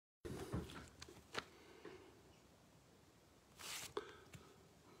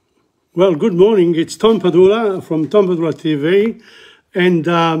Well, good morning. It's Tom Padula from TomPadulaTV, and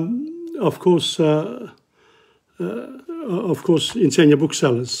of course, Insegna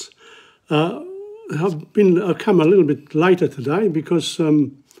Booksellers. I've come a little bit later today because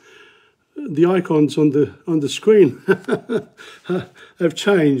the icons on the screen have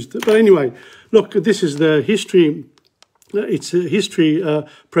changed. But anyway, look, this is the history. It's a history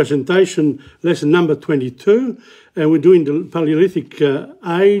presentation, lesson number 22, and we're doing the Paleolithic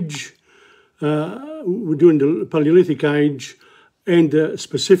age. We're doing the Paleolithic age, and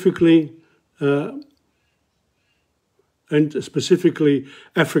specifically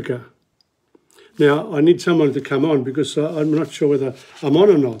Africa. Now, I need someone to come on because I'm not sure whether I'm on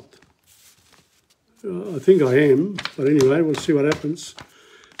or not. I think I am, but anyway, we'll see what happens.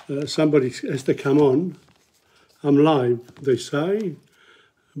 Somebody has to come on. I'm live, they say,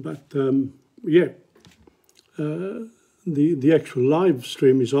 but yeah, the actual live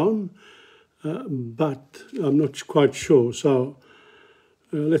stream is on, but I'm not quite sure. So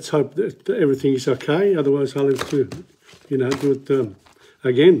let's hope that everything is okay. Otherwise, I'll have to, do it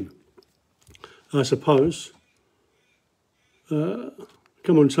again, I suppose.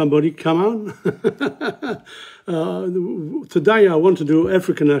 Come on, somebody, come on. Today I want to do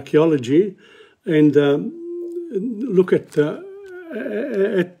African archaeology and look at the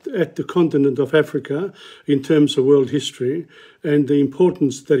continent of Africa in terms of world history and the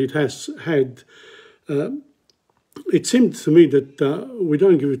importance that it has had. It seemed to me that we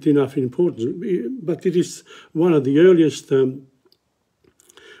don't give it enough importance, but it is one of the earliest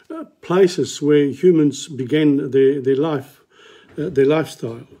places where humans began their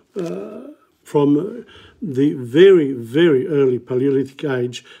lifestyle. From the very, very early Paleolithic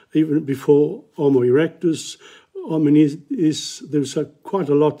age, even before Homo erectus, there's quite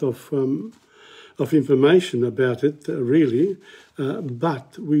a lot of information about it, really,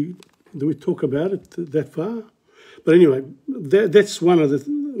 but do we talk about it that far? But anyway, that's one of the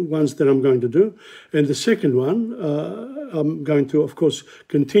ones that I'm going to do. And the second one, I'm going to, of course,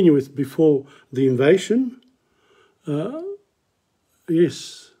 continue with before the invasion.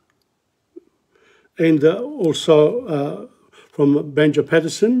 Yes. And also from Banjo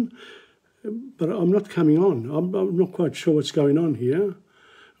Patterson, but I'm not coming on. I'm not quite sure what's going on here,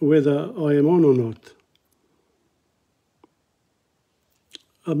 whether I am on or not.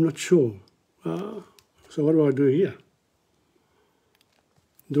 I'm not sure. So what do I do here?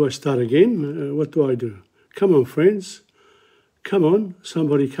 Do I start again? What do I do? Come on, friends. Come on.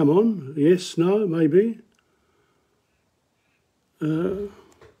 Somebody come on. Yes, no, maybe. Oh,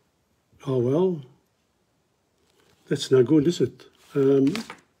 well. That's no good, is it?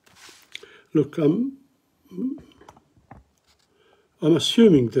 Look, I'm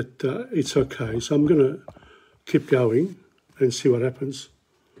assuming that it's okay, so I'm going to keep going and see what happens.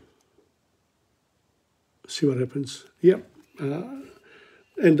 See what happens. Yep.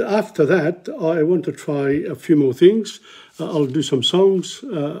 And after that, I want to try a few more things. I'll do some songs.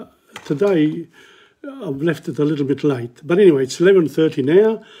 Today, I've left it a little bit late. But anyway, it's 11:30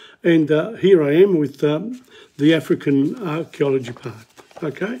 now, and here I am with the African archaeology part.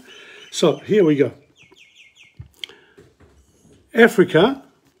 Okay, so here we go. Africa.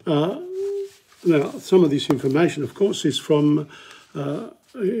 Now, some of this information, of course, is from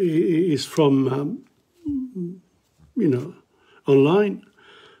online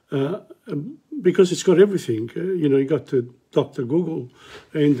because it's got everything. You got to Dr. Google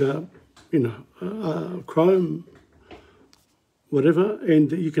and Chrome, whatever,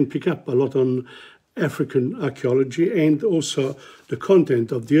 and you can pick up a lot on African archaeology and also the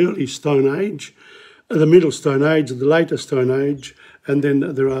content of the early Stone Age, the Middle Stone Age, the later Stone Age, and then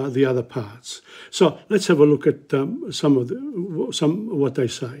there are the other parts. So let's have a look at some of what they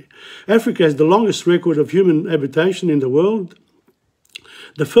say. Africa has the longest record of human habitation in the world.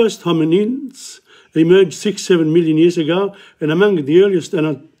 The first hominins emerged 6-7 million years ago, and among the earliest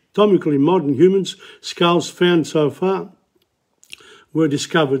anatomically modern humans, skulls found so far were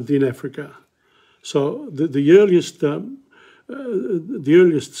discovered in Africa. So the earliest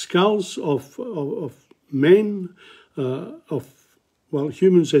skulls of men,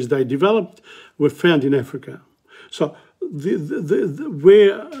 humans as they developed, were found in Africa. So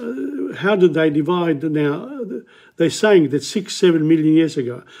how did they divide now? They're saying that 6-7 million years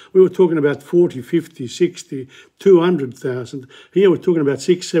ago, we were talking about 40, 50, 60, 200,000. Here we're talking about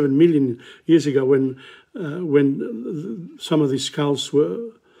 6-7 million years ago when some of these skulls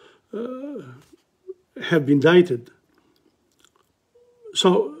have been dated.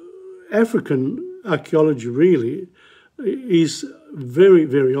 So African archaeology really is very,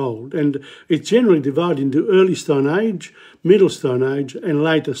 very old, and it's generally divided into early Stone Age, middle Stone Age, and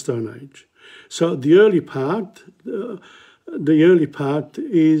later Stone Age. So the early part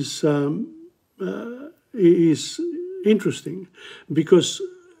is interesting, because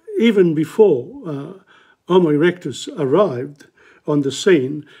even before Homo erectus arrived on the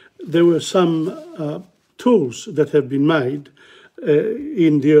scene, there were some tools that have been made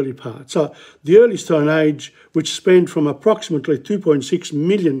in the early part. So the early Stone Age, which spanned from approximately 2.6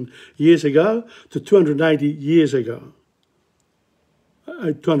 million years ago to 280 years ago,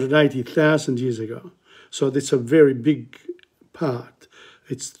 280,000 years ago. So that's a very big part.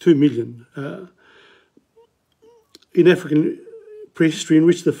 It's 2 million. In African prehistory, in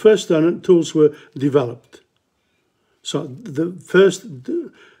which the first stone tools were developed. So the first,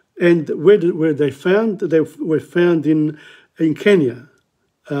 and where were they found? They were found in Kenya,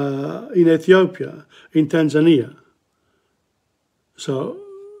 in Ethiopia, in Tanzania. So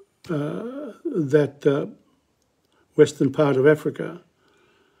that western part of Africa.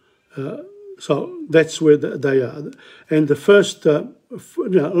 So that's where they are. And the first, a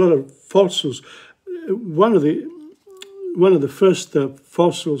lot of fossils. One of the first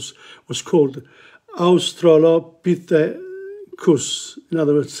fossils was called Australopithecus. In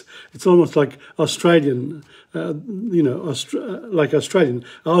other words, it's almost like Australian, like Australian.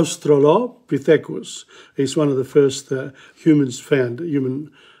 Australopithecus is one of the first humans found,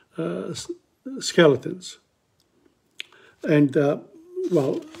 human skeletons. And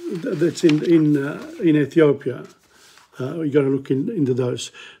well, that's in Ethiopia. You got to look into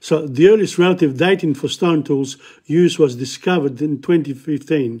those. So the earliest relative dating for stone tools use was discovered in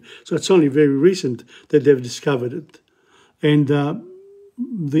 2015. So it's only very recent that they've discovered it. And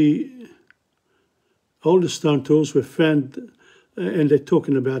the oldest stone tools were found, and they're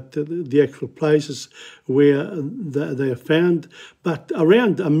talking about the actual places where they are found. But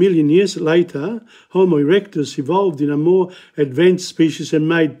around 1 million years later, Homo erectus evolved in a more advanced species and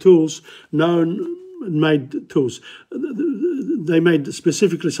made tools. They made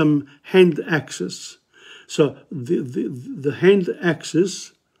specifically some hand axes. So the hand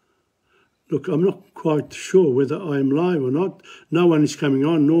axes, look, I'm not quite sure whether I am live or not. No one is coming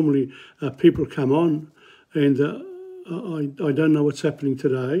on. Normally people come on, and I don't know what's happening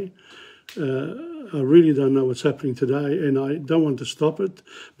today. I really don't know what's happening today, and I don't want to stop it,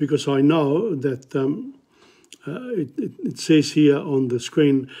 because I know that it says here on the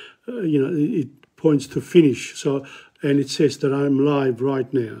screen, it points to finish. So, and it says that I'm live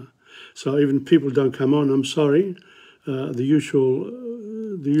right now. So even people don't come on, I'm sorry. The usual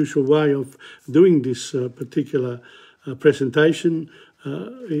way of doing this particular presentation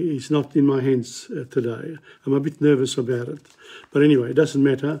is not in my hands today. I'm a bit nervous about it. But anyway, it doesn't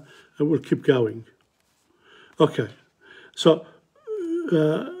matter. We'll keep going. Okay. So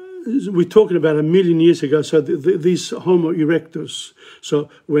we're talking about 1 million years ago. So these Homo erectus, so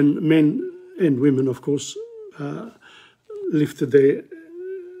when men and women, of course, lifted their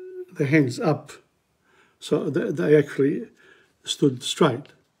hands up, so they actually stood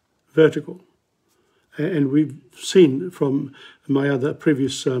straight, vertical. And we've seen from my other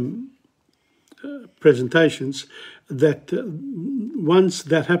previous presentations that once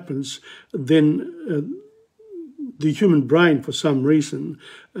that happens, then the human brain, for some reason,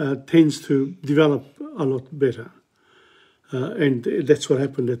 tends to develop a lot better. And that's what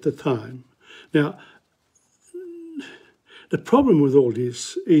happened at the time. Now, the problem with all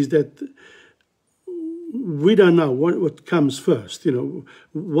this is that we don't know what comes first.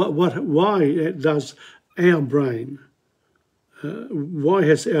 Why does our brain, why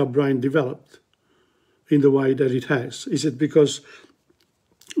has our brain developed in the way that it has? Is it because,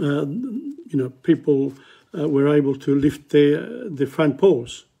 people were able to lift their front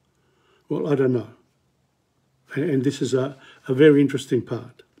paws? Well, I don't know. And this is a very interesting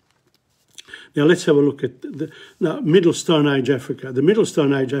part. Now let's have a look at Middle Stone Age Africa. The Middle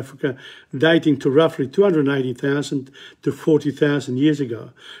Stone Age Africa, dating to roughly 280,000 to 40,000 years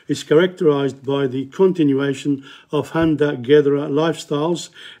ago, is characterised by the continuation of hunter-gatherer lifestyles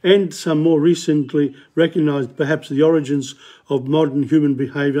and some more recently recognised perhaps the origins of modern human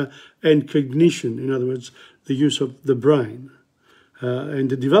behaviour and cognition, in other words, the use of the brain and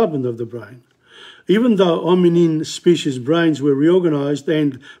the development of the brain. Even though hominin species brains were reorganised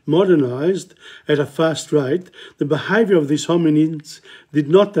and modernised at a fast rate, the behaviour of these hominins did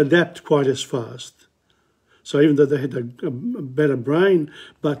not adapt quite as fast. So even though they had a better brain,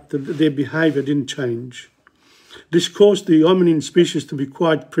 but their behaviour didn't change. This caused the hominin species to be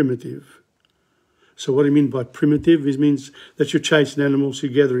quite primitive. So what do you mean by primitive? It means that you're chasing animals,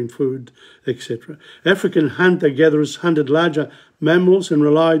 you're gathering food, etc. African hunter-gatherers hunted larger mammals and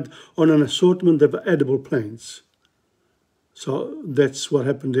relied on an assortment of edible plants. So that's what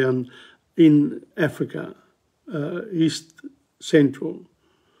happened down in Africa, East Central.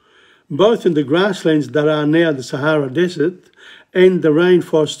 Both in the grasslands that are now the Sahara Desert and the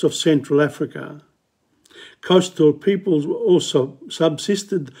rainforests of Central Africa. Coastal peoples also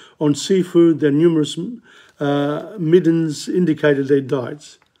subsisted on seafood, and numerous middens indicated their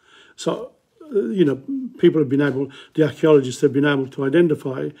diets. So, people have been able, the archaeologists have been able to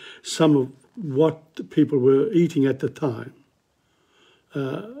identify some of what people were eating at the time.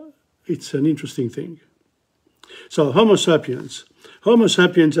 It's an interesting thing. So, Homo sapiens. Homo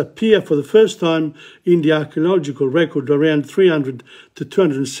sapiens appear for the first time in the archaeological record around 300 to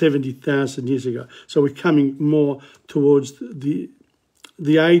 270,000 years ago. So we're coming more towards the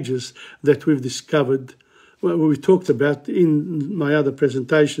ages that we've discovered, well, we talked about in my other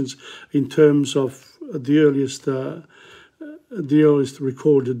presentations in terms of the earliest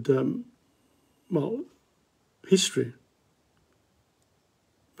recorded, history.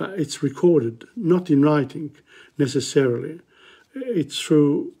 But it's recorded, not in writing necessarily. It's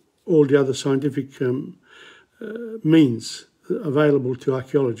through all the other scientific means available to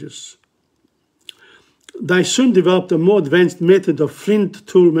archaeologists. They soon developed a more advanced method of flint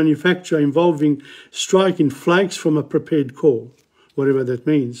tool manufacture involving striking flakes from a prepared core, whatever that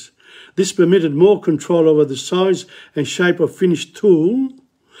means. This permitted more control over the size and shape of finished tool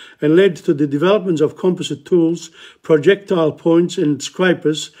and led to the development of composite tools, projectile points and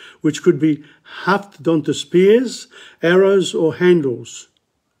scrapers, which could be hafted onto spears, arrows or handles.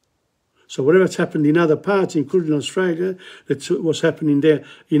 So whatever's happened in other parts, including Australia, that's what's happening there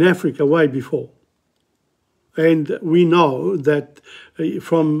in Africa way before. And we know that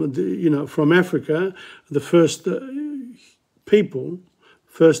from Africa, the first people,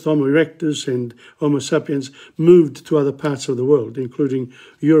 first Homo erectus and Homo sapiens, moved to other parts of the world, including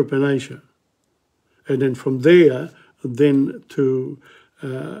Europe and Asia. And then from there, then to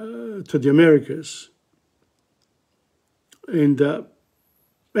the Americas and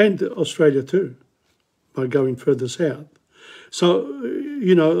Australia too, by going further south. So,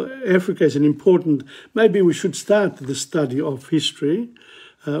 Africa is an important, maybe we should start the study of history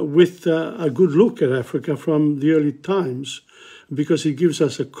with a good look at Africa from the early times, because it gives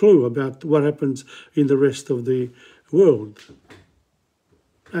us a clue about what happens in the rest of the world.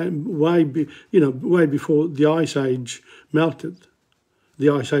 And way before the Ice Age melted. The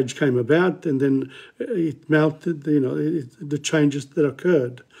Ice Age came about and then it melted, the changes that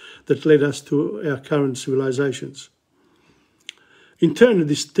occurred that led us to our current civilizations. In turn,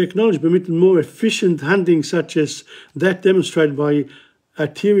 this technology permitted more efficient hunting, such as that demonstrated by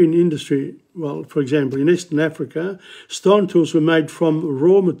Arterian industry. Well, for example, in Eastern Africa, stone tools were made from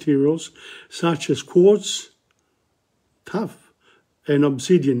raw materials such as quartz, tuff, and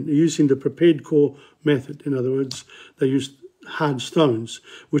obsidian, using the prepared core method. In other words, they used hard stones,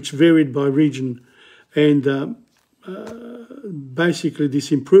 which varied by region. And basically,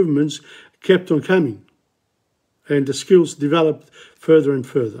 these improvements kept on coming, and the skills developed further and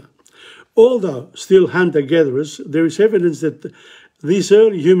further. Although still hunter-gatherers, there is evidence that these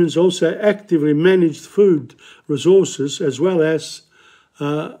early humans also actively managed food resources as well as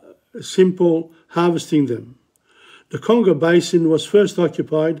simple harvesting them. The Congo Basin was first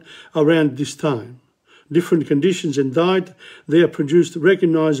occupied around this time. Different conditions and diet there produced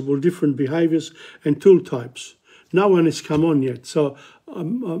recognizable different behaviors and tool types. No one has come on yet, so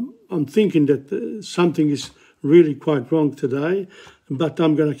I'm thinking that something is really quite wrong today, but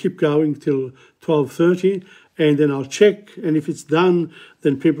I'm going to keep going till 12:30, and then I'll check, and if it's done,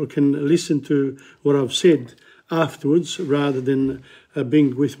 then people can listen to what I've said afterwards rather than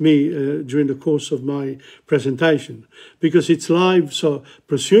being with me during the course of my presentation, because it's live, so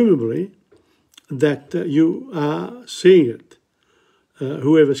presumably that you are seeing it,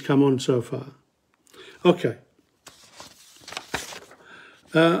 whoever's come on so far. Okay.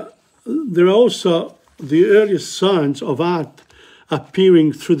 There are also the earliest signs of art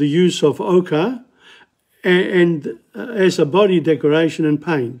appearing through the use of ochre and as a body decoration and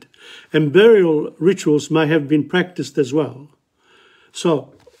paint. And burial rituals may have been practiced as well.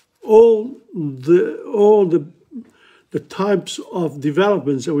 So all the types of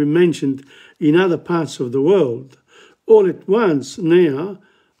developments that we mentioned in other parts of the world, all at once now,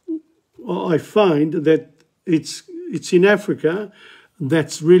 I find that it's in Africa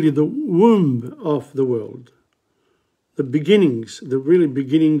that's really the womb of the world. The beginnings, the real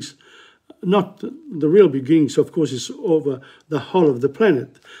beginnings, not the real beginnings, of course, is over the whole of the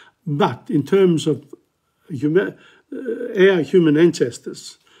planet. But in terms of our human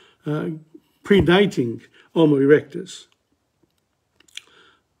ancestors predating Homo erectus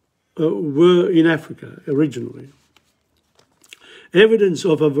were in Africa originally. Evidence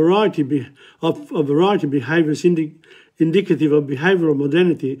of a variety of behaviours indicative of behavioural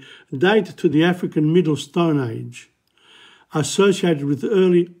modernity date to the African Middle Stone Age, associated with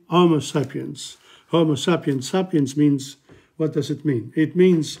early Homo sapiens. Homo sapiens, sapiens means, what does it mean? It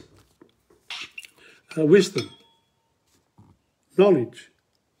means wisdom, knowledge.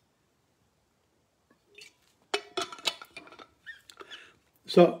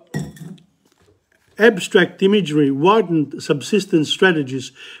 So, abstract imagery, widened subsistence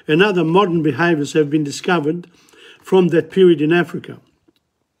strategies and other modern behaviours have been discovered from that period in Africa,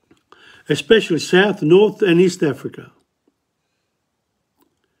 especially South, North and East Africa.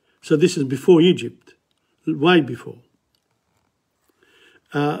 So this is before Egypt, way before.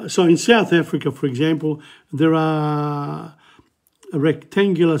 So in South Africa, for example, there are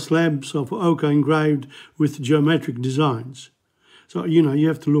rectangular slabs of ochre engraved with geometric designs. So, you know, you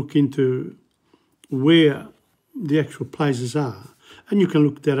have to look into where the actual places are, and you can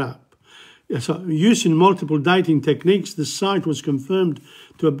look that up. So, using multiple dating techniques, the site was confirmed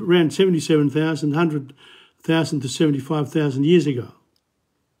to around 77,000, 100,000 to 75,000 years ago.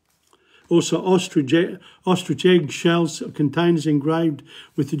 Also, ostrich egg shells containers engraved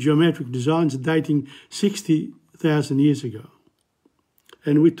with the geometric designs dating 60,000 years ago.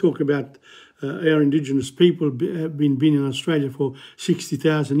 And we talk about our indigenous people have been in Australia for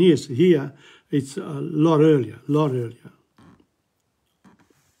 60,000 years. Here, it's a lot earlier,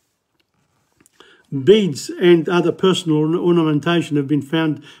 Beads and other personal ornamentation have been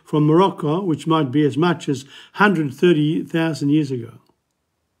found from Morocco, which might be as much as 130,000 years ago,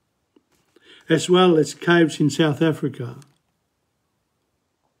 as well as caves in South Africa.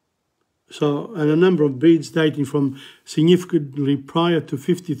 So, and a number of beads dating from significantly prior to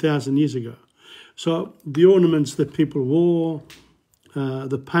 50,000 years ago. So, the ornaments that people wore,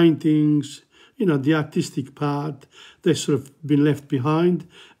 the paintings, you know, the artistic part, they've sort of been left behind,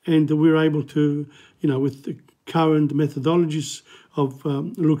 and we're able to, you know, with the current methodologies of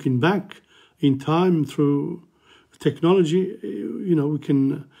looking back in time through technology, you know, we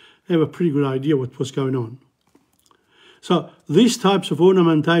can have a pretty good idea what was going on. So these types of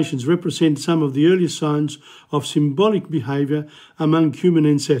ornamentations represent some of the earliest signs of symbolic behaviour among human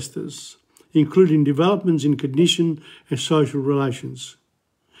ancestors, including developments in cognition and social relations.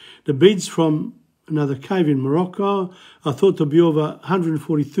 The beads from another cave in Morocco are thought to be over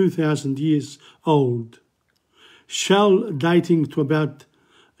 142,000 years old. Shell beads dating to about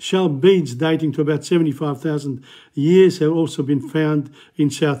 75,000 years have also been found in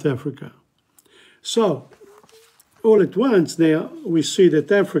South Africa. So, all at once now we see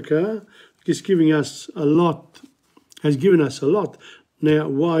that Africa is giving us a lot, has given us a lot. Now,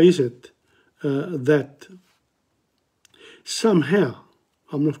 why is it that somehow,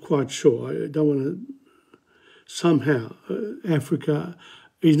 I'm not quite sure, I don't want to, somehow Africa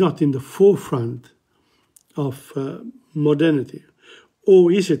is not in the forefront of modernity?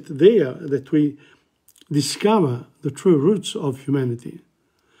 Or is it there that we discover the true roots of humanity,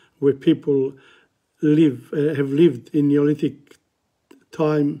 where people have lived in Neolithic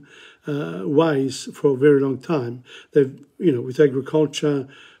time ways for a very long time? They've, you know, with agriculture,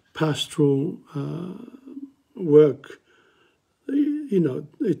 pastoral work, you know,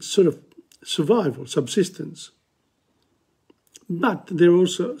 it's sort of survival, subsistence. But there are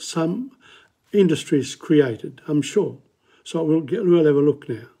also some industries created, I'm sure. So we'll have a look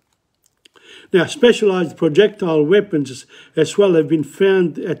now. Now, specialised projectile weapons as well have been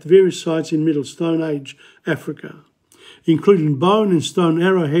found at various sites in Middle Stone Age Africa, including bone and stone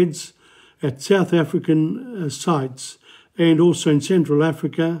arrowheads at South African sites, and also in Central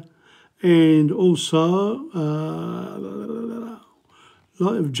Africa, and also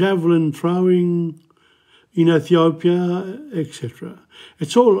javelin throwing in Ethiopia, etc.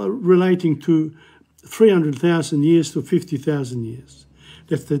 It's all relating to 300,000 years to 50,000 years.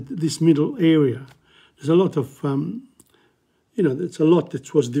 That's this middle area. There's a lot of, you know, there's a lot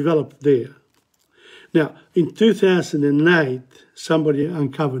that was developed there. Now, in 2008, somebody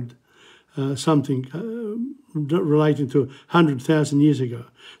uncovered something relating to 100,000 years ago.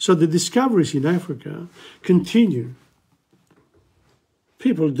 So the discoveries in Africa continue.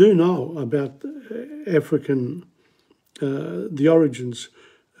 People do know about African, the origins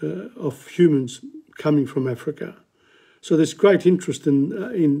of humans coming from Africa. So there's great interest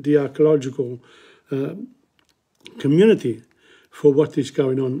in the archaeological community for what is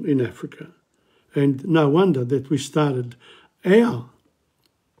going on in Africa. And no wonder that we started our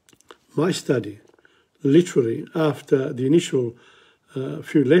my study, literally after the initial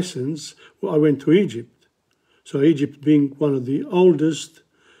few lessons, I went to Egypt. So Egypt being one of the oldest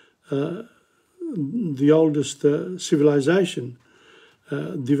civilization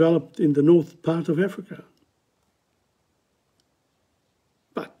developed in the north part of Africa.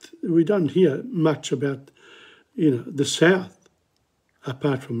 But we don't hear much about, the south,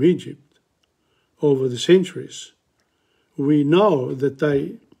 apart from Egypt, over the centuries. We know that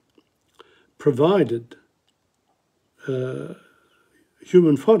they provided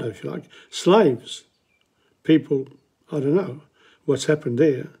human fodder, if you like, slaves. People, I don't know what's happened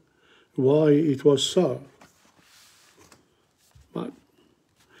there, why it was so. But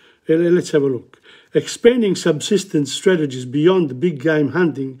let's have a look. Expanding subsistence strategies beyond the big game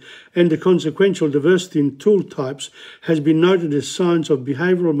hunting and the consequential diversity in tool types has been noted as signs of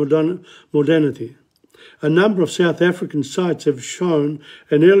behavioural modernity. A number of South African sites have shown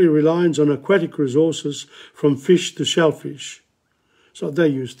an early reliance on aquatic resources from fish to shellfish. So they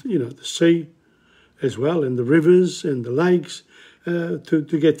used, the sea as well, and the rivers and the lakes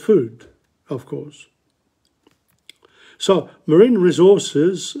to get food, of course. So marine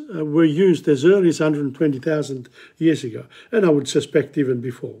resources were used as early as 120,000 years ago, and I would suspect even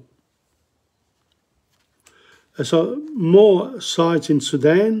before. So more sites in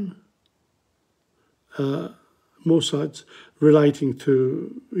Sudan, more sites relating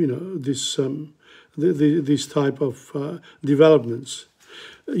to, this type of developments.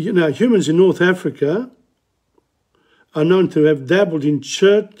 Humans in North Africa are known to have dabbled in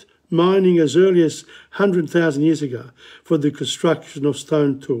chert mining as early as 100,000 years ago for the construction of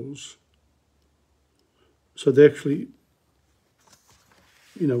stone tools. So they actually,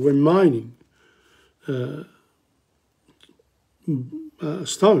 were mining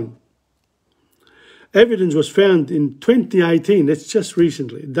stone. Evidence was found in 2018, that's just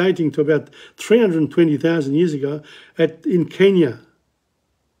recently, dating to about 320,000 years ago in Kenya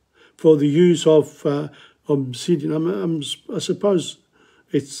for the use of obsidian. I suppose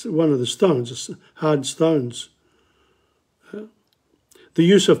it's one of the stones, hard stones. The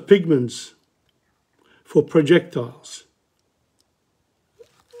use of pigments for projectiles.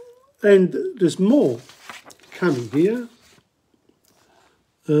 And there's more coming here.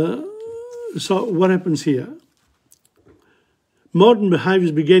 So what happens here? Modern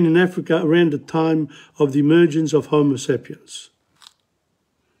behaviours began in Africa around the time of the emergence of Homo sapiens.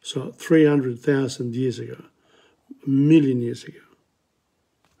 So 300,000 years ago, a million years ago.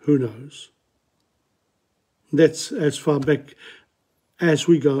 Who knows? That's as far back as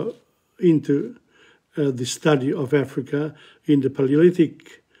we go into the study of Africa in the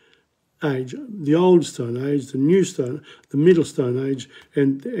Paleolithic age, the Old Stone Age, the New Stone, the Middle Stone Age,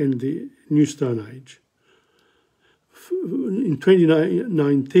 and the New Stone Age. In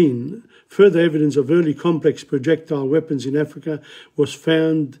 2019, further evidence of early complex projectile weapons in Africa was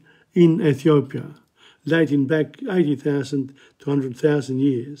found in Ethiopia, dating back 80,000 to 100,000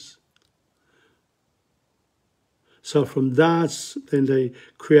 years. So from darts, then they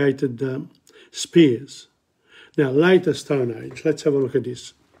created spears. Now, later Stone Age, let's have a look at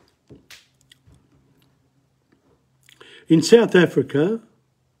this. In South Africa,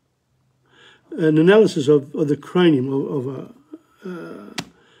 an analysis of the cranium of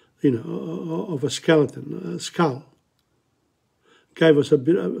a skeleton, a skull, gave us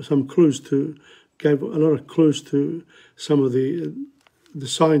some clues to, gave a lot of clues to some of the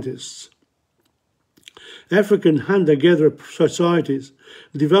scientists. African hunter-gatherer societies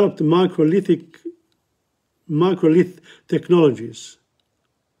developed microlith technologies.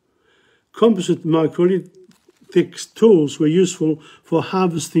 Composite microlithic tools were useful for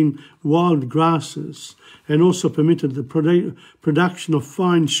harvesting wild grasses and also permitted the production of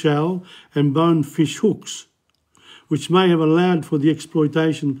fine shell and bone fish hooks, which may have allowed for the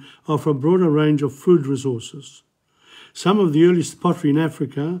exploitation of a broader range of food resources. Some of the earliest pottery in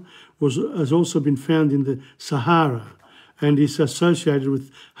Africa has also been found in the Sahara and is associated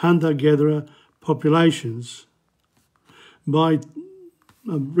with hunter-gatherer populations. By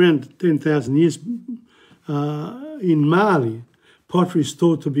around 10,000 years in Mali, pottery is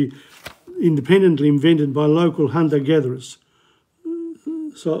thought to be independently invented by local hunter-gatherers.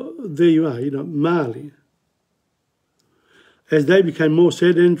 So there you are, Mali. As they became more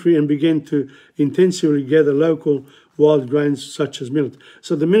sedentary and began to intensively gather local wild grains such as millet.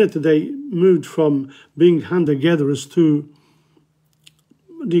 So the minute that they moved from being hunter-gatherers to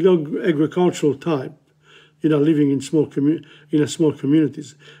the agricultural type, living in small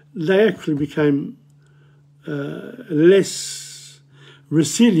communities, they actually became less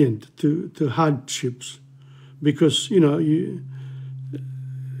resilient to hardships, because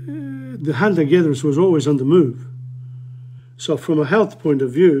the hunter-gatherers was always on the move. So from a health point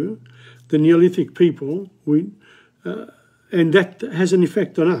of view, the Neolithic people, and that has an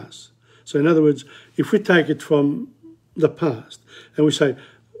effect on us. So in other words, if we take it from the past and we say,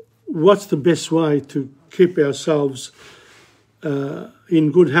 what's the best way to keep ourselves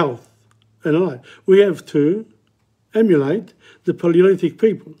in good health and alive? We have to emulate the Paleolithic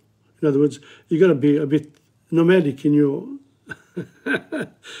people. In other words, you've got to be a bit nomadic in your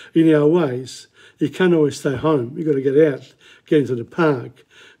in our ways. You can't always stay home. You've got to get out, get into the park,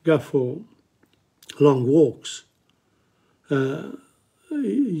 go for long walks,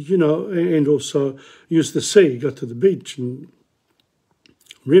 you know, and also use the sea, go to the beach and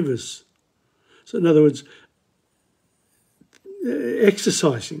rivers. So in other words,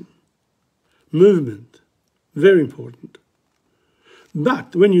 exercising, movement, very important.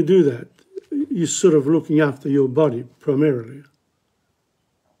 But when you do that, you're sort of looking after your body primarily.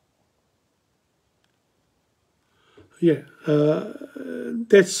 Yeah,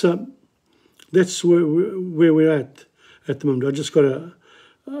 that's where we're at the moment. I just got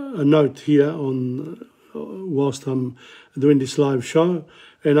a note here on whilst I'm doing this live show,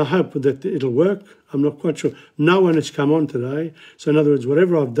 and I hope that it'll work. I'm not quite sure. No one has come on today. So in other words,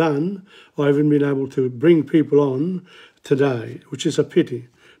 whatever I've done, I haven't been able to bring people on today, which is a pity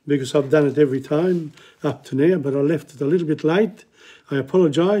because I've done it every time up to now, but I left it a little bit late. I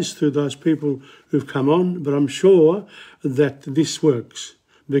apologise to those people who've come on, but I'm sure that this works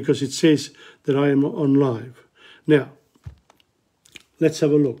because it says that I am on live. Now, let's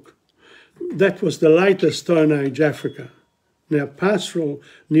have a look. That was the later Stone Age Africa. Now, pastoral,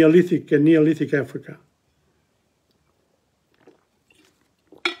 Neolithic and Neolithic Africa.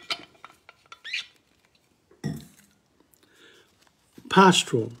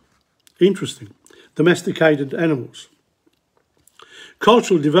 Pastoral, interesting, domesticated animals.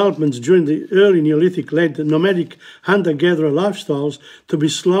 Cultural developments during the early Neolithic led nomadic hunter-gatherer lifestyles to be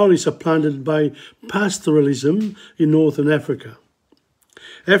slowly supplanted by pastoralism in northern Africa.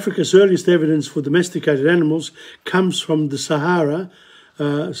 Africa's earliest evidence for domesticated animals comes from the Sahara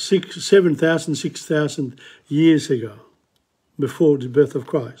 7,000, 6,000 years ago, before the birth of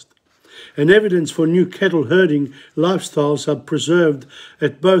Christ. And evidence for new cattle herding lifestyles are preserved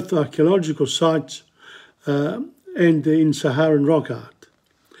at both archaeological sites and in Saharan rock art.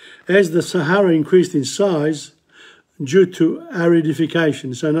 As the Sahara increased in size due to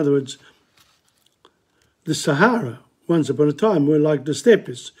aridification, so in other words, the Sahara, once upon a time, were like the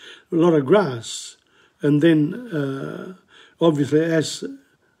steppes, a lot of grass, and then obviously as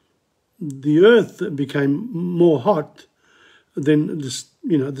the earth became more hot, then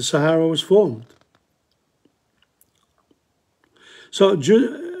the Sahara was formed. So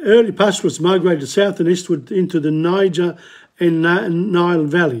early pastoralists migrated south and eastward into the Niger and Nile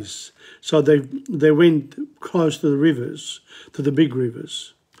valleys. So they went close to the rivers, to the big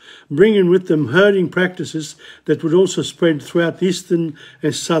rivers, bringing with them herding practices that would also spread throughout eastern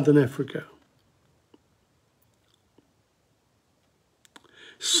and southern Africa.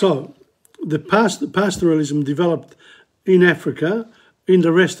 So the pastoralism developed in Africa, in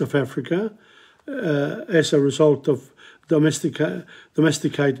the rest of Africa, as a result of domesticating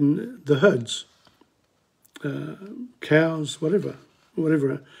the herds, cows, whatever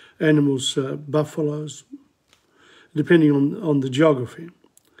animals, buffaloes, depending on the geography.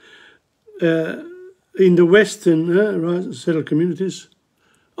 In the western settled communities.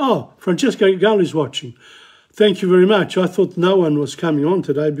 Oh, Francesca Gull is watching. Thank you very much. I thought no one was coming on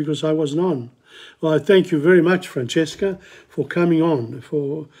today because I wasn't on. Well, I thank you very much, Francesca, for coming on,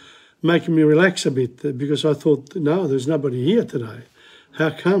 for making me relax a bit, because I thought, no, there's nobody here today. How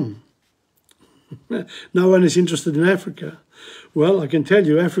come? No one is interested in Africa. Well, I can tell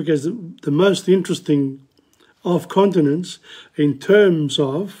you Africa is the most interesting of continents in terms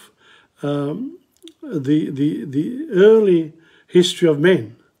of the early history of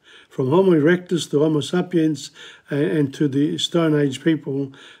men, from Homo erectus to Homo sapiens and to the Stone Age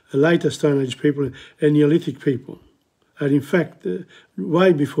people, later Stone Age people and Neolithic people. And in fact,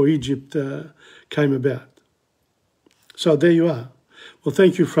 way before Egypt came about. So there you are. Well,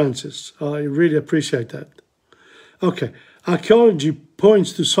 thank you, Francis. I really appreciate that. Okay. Archaeology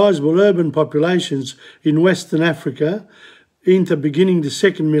points to sizable urban populations in Western Africa into beginning the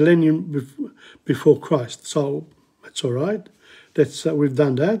second millennium before Christ. So that's all right. That's we've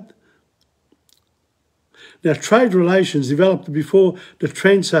done that. Now, trade relations developed before the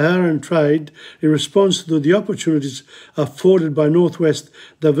trans-Saharan trade in response to the opportunities afforded by Northwest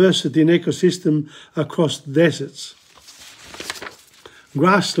diversity in ecosystem across deserts,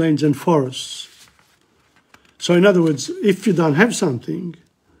 grasslands and forests. So in other words, if you don't have something,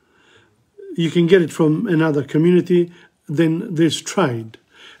 you can get it from another community, then there's trade.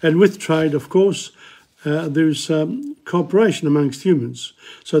 And with trade, of course, there's cooperation amongst humans.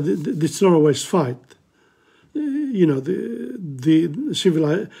 So it's not always fight. You know, the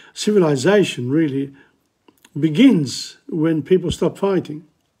civilization really begins when people stop fighting.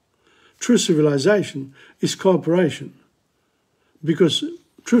 True civilization is cooperation. Because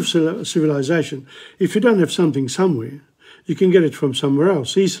true civilization, if you don't have something somewhere, you can get it from somewhere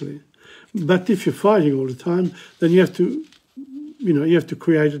else easily. But if you're fighting all the time, then you have to, you have to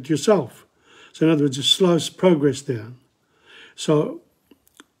create it yourself. So in other words, it slows progress down. So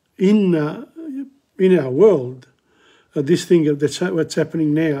in our world, this thing that's what's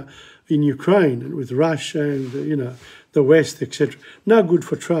happening now in Ukraine and with Russia and the West, etc., not good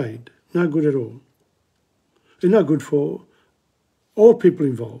for trade, not good at all. It's not good for all people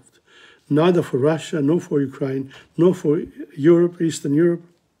involved, neither for Russia, nor for Ukraine, nor for Europe, Eastern Europe,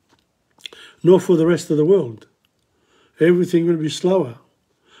 nor for the rest of the world. Everything will be slower.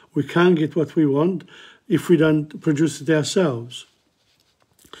 We can't get what we want if we don't produce it ourselves.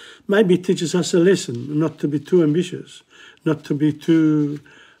 Maybe it teaches us a lesson not to be too ambitious, not to be too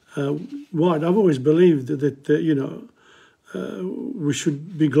wide. I've always believed that, we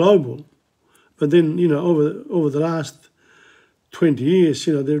should be global. But then, over the last 20 years,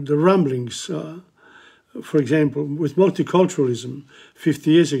 the rumblings, for example, with multiculturalism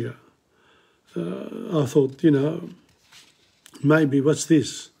 50 years ago, I thought, maybe what's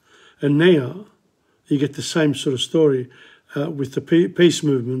this? And now you get the same sort of story with the peace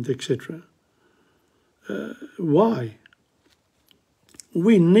movement, etc. Why?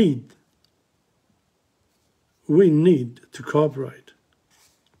 We need to cooperate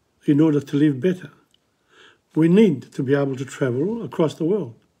in order to live better. We need to be able to travel across the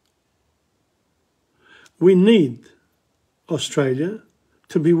world. We need Australia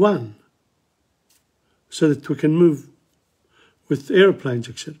to be one so that we can move with airplanes,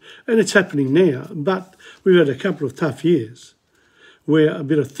 etc. And it's happening now, but we've had a couple of tough years where a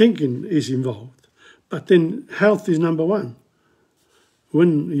bit of thinking is involved. But then health is number one.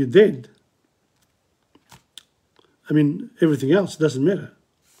 When you're dead, everything else doesn't matter.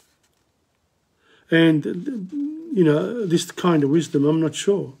 And, this kind of wisdom, I'm not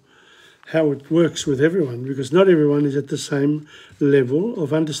sure how it works with everyone, because not everyone is at the same level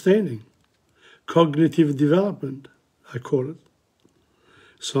of understanding. Cognitive development, I call it.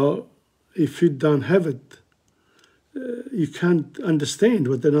 So if you don't have it, you can't understand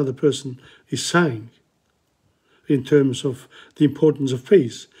what another person is saying in terms of the importance of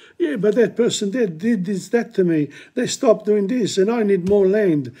peace. Yeah, but that person did this, that to me. They stopped doing this, and I need more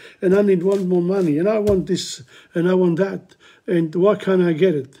land, and I need more money, and I want this, and I want that. And why can't I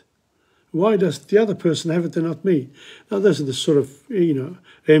get it? Why does the other person have it and not me? Now, those are the sort of,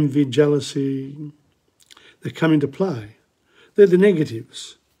 envy, jealousy that come into play. They're the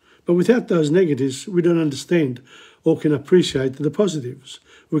negatives. But without those negatives, we don't understand or can appreciate the positives.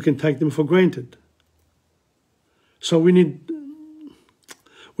 We can take them for granted. So we need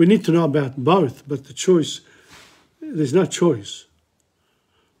to know about both, but there's no choice.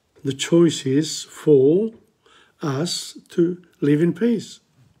 The choice is for us to live in peace.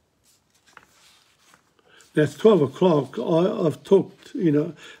 Now, at 12 o'clock, I've talked,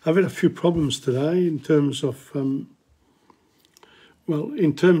 I've had a few problems today in terms of,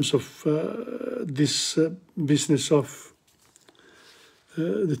 this business of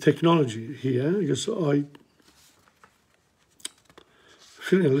the technology here, because I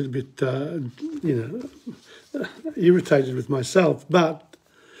feeling a little bit, irritated with myself, but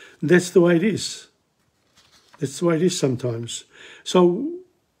that's the way it is. That's the way it is sometimes. So,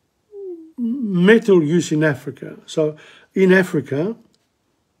 metal use in Africa. So, in Africa,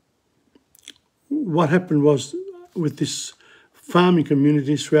 what happened was with this farming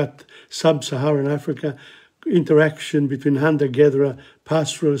communities throughout sub-Saharan Africa, interaction between hunter-gatherer,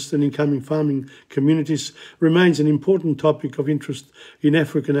 pastoralist and incoming farming communities remains an important topic of interest in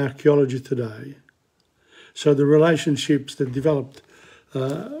African archaeology today. So the relationships that developed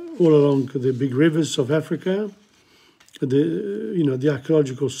all along the big rivers of Africa, the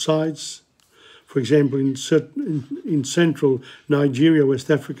archaeological sites, for example, in central Nigeria, West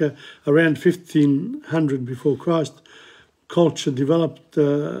Africa, around 1500 before Christ, culture developed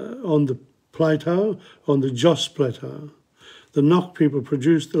on the plateau, on the Jos Plateau. The Nok people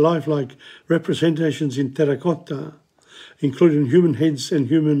produced lifelike representations in terracotta, including human heads and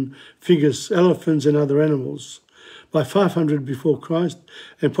human figures, elephants and other animals. By 500 before Christ,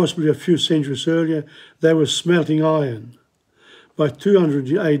 and possibly a few centuries earlier, they were smelting iron. By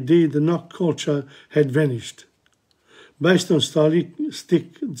 200 AD, the Nok culture had vanished. Based on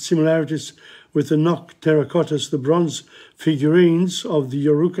stylistic similarities with the Nok terracottas, the bronze figurines of the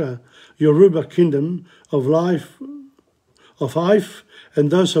Yoruba kingdom of Ife,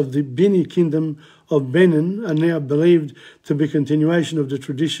 and those of the Bini kingdom of Benin are now believed to be continuation of the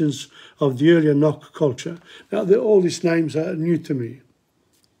traditions of the earlier Nok culture. Now, all these names are new to me.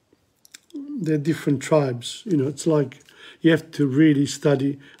 They're different tribes. You know, it's like you have to really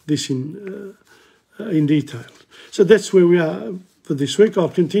study this in detail. So that's where we are for this week. I'll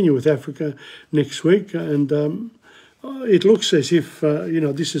continue with Africa next week, and it looks as if, you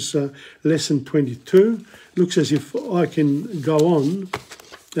know, this is lesson 22. It looks as if I can go on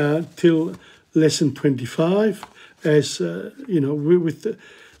till lesson 25, as, you know,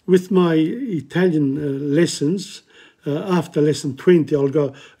 with my Italian lessons. After lesson 20, I'll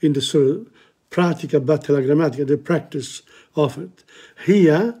go into sort of pratica battella grammatica, the practice of it.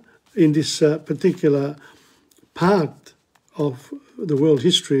 Here, in this particular part of the world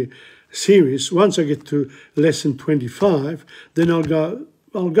history series, once I get to lesson 25, then I'll go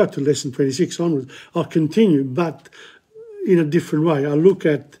to lesson 26 onwards. I'll continue, but in a different way. I'll look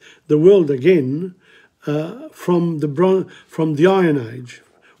at the world again from the Iron Age.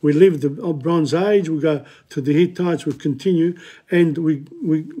 We leave the Bronze Age, we go to the Hittites, we continue, and we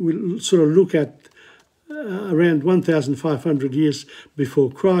sort of look at around 1,500 years before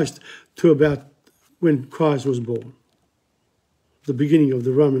Christ to about when Christ was born, the beginning of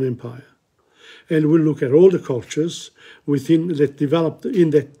the Roman Empire. And we'll look at all the cultures that developed in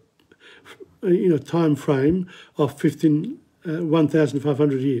that time frame of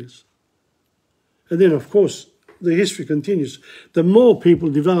 1,500 years. And then, of course, the history continues. The more people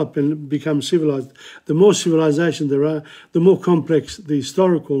develop and become civilized, the more civilization there are, the more complex the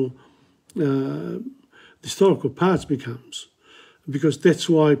historical parts becomes, because that's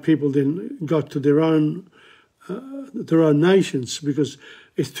why people then got to their own nations, because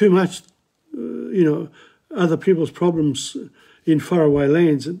it's too much, other people's problems in faraway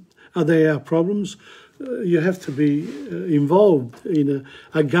lands. Are they our problems? You have to be involved in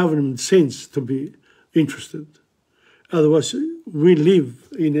a government sense to be interested. Otherwise, we live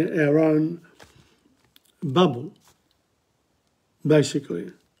in our own bubble, basically.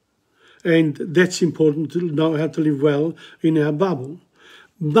 And that's important to know how to live well in our bubble.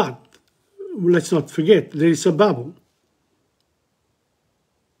 But let's not forget, there is a bubble,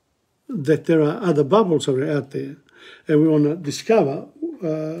 that there are other bubbles out there. And we want to discover,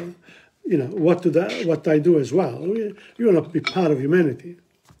 what they do as well. We want to be part of humanity.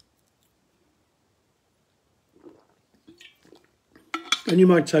 And you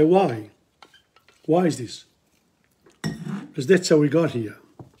might say, why? Why is this? Because that's how we got here,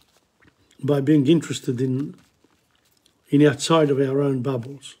 by being interested in outside of our own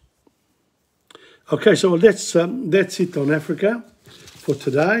bubbles. Okay, so that's it on Africa for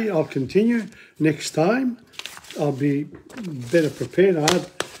today. I'll continue next time. I'll be better prepared. I had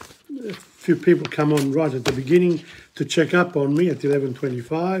a few people come on right at the beginning to check up on me at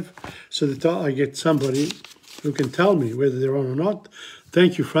 11:25, so that I get somebody who can tell me whether they're on or not.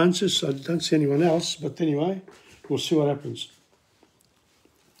 Thank you, Francis. I don't see anyone else, but anyway, we'll see what happens.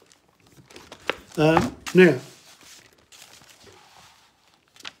 Now,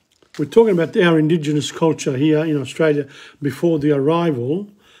 we're talking about our indigenous culture here in Australia before the arrival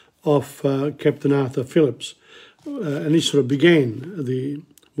of Captain Arthur Phillips, and he sort of began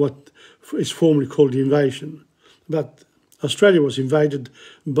what is formally called the invasion. But Australia was invaded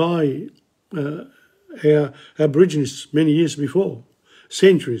by our Aborigines many years before,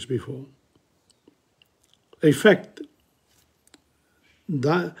 centuries before. In fact,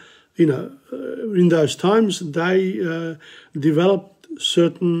 in those times, they developed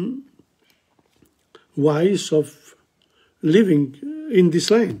certain ways of living in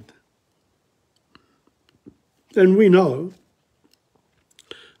this land. And we know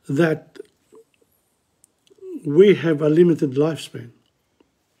that we have a limited lifespan.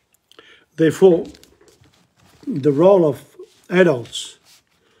 Therefore, the role of adults,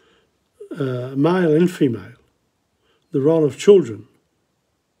 male and female, the role of children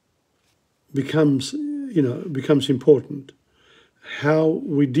becomes important. How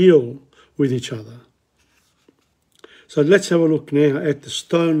we deal with each other. So let's have a look now at the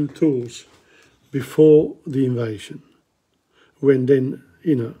stone tools before the invasion, when then,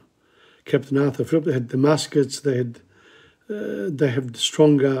 Captain Arthur Phillips had the muskets, they have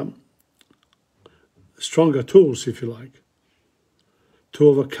stronger tools, if you like, to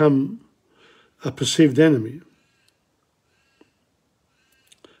overcome a perceived enemy.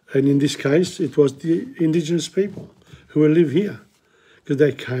 And in this case, it was the indigenous people who will live here, because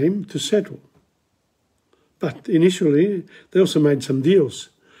they came to settle. But initially, they also made some deals.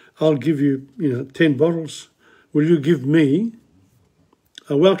 I'll give you, 10 bottles. Will you give me?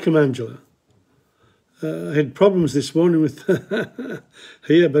 Welcome, Angela. I had problems this morning with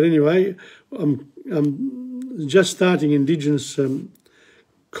here, but anyway, I'm just starting Indigenous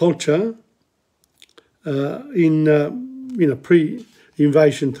culture in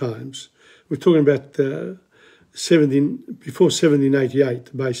pre-invasion times. We're talking about before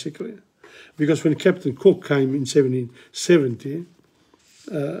 1788, basically, because when Captain Cook came in 1770,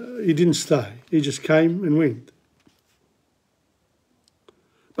 he didn't stay. He just came and went.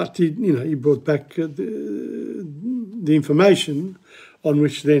 But he brought back the information on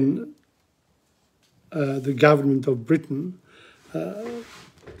which then the government of Britain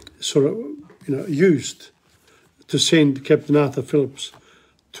used to send Captain Arthur Phillips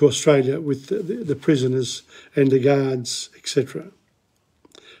to Australia with the prisoners and the guards, etc.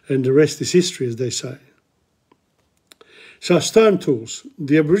 And the rest is history, as they say. So stone tools.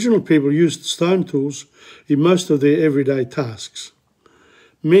 The Aboriginal people used stone tools in most of their everyday tasks.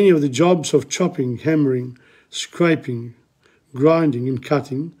 Many of the jobs of chopping, hammering, scraping, grinding and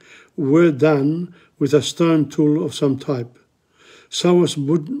cutting were done with a stone tool of some type. So was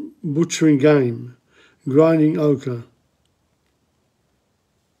butchering game, grinding ochre.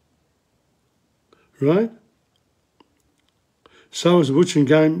 Right? So was butchering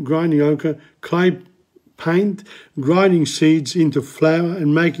game, grinding ochre, clay paint, grinding seeds into flour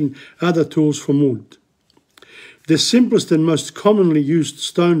and making other tools from wood. The simplest and most commonly used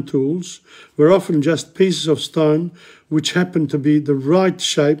stone tools were often just pieces of stone which happened to be the right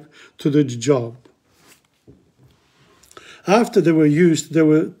shape to the job. After they were used, they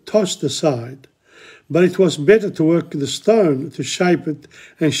were tossed aside, but it was better to work the stone to shape it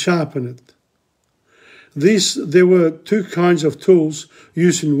and sharpen it. There were two kinds of tools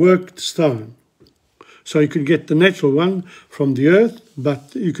used in worked stone. So you could get the natural one from the earth,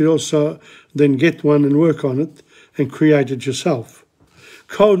 but you could also then get one and work on it and create it yourself.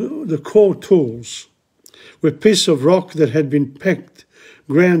 The core tools were pieces of rock that had been pecked,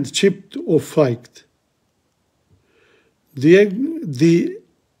 ground, chipped or flaked. The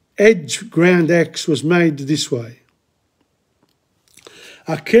edge ground axe was made this way.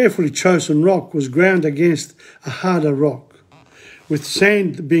 A carefully chosen rock was ground against a harder rock, with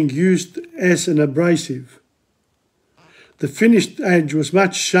sand being used as an abrasive. The finished edge was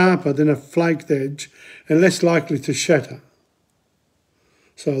much sharper than a flaked edge and less likely to shatter.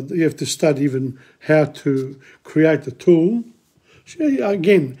 So you have to study even how to create a tool.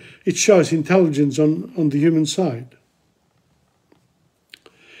 Again, it shows intelligence on the human side.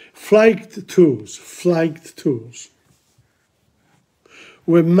 Flaked tools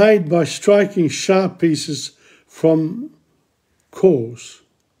were made by striking sharp pieces from cores.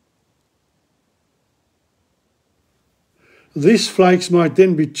 These flakes might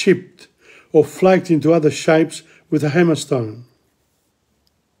then be chipped or flaked into other shapes with a hammerstone.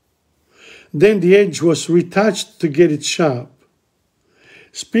 Then the edge was retouched to get it sharp.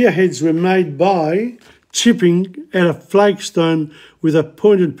 Spearheads were made by chipping at a flake stone with a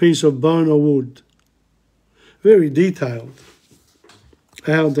pointed piece of bone or wood. Very detailed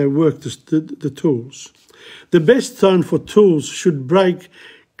how they worked the tools. The best stone for tools should break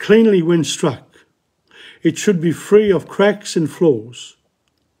cleanly when struck. It should be free of cracks and flaws.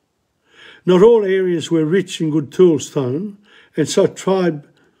 Not all areas were rich in good tool stone, and so a tribe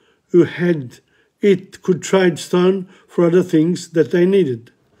who had it could trade stone for other things that they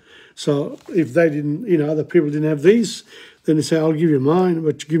needed. So if they didn't, other people didn't have these, then they say, I'll give you mine,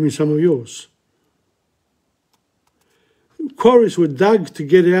 but give me some of yours. Quarries were dug to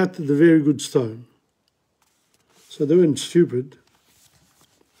get out the very good stone. So they weren't stupid.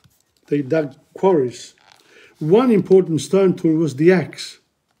 They dug quarries. One important stone tool was the axe.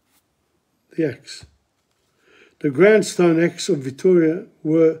 The axe. The ground stone axe of Victoria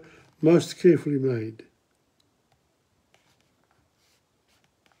were most carefully made.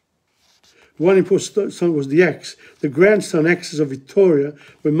 One important stone was the axe. The ground stone axes of Victoria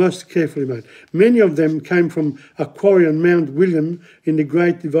were most carefully made. Many of them came from a quarry on Mount William in the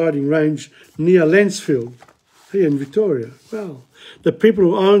Great Dividing Range near Lensfield, here in Victoria. Well, the people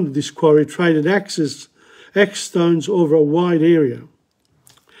who owned this quarry traded axe stones over a wide area.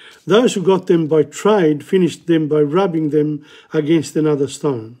 Those who got them by trade finished them by rubbing them against another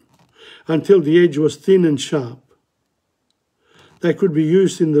stone until the edge was thin and sharp. They could be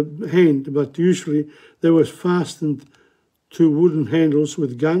used in the hand, but usually they were fastened to wooden handles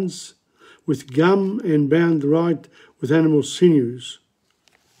with gum and bound right with animal sinews.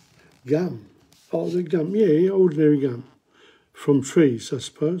 Gum. Oh, the gum. Yeah, ordinary gum. From trees, I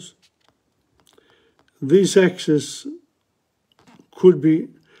suppose. These axes could be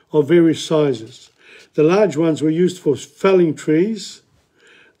of various sizes. The large ones were used for felling trees,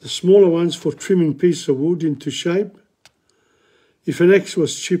 the smaller ones for trimming pieces of wood into shape. If an axe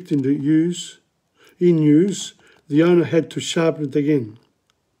was chipped in use, the owner had to sharpen it again.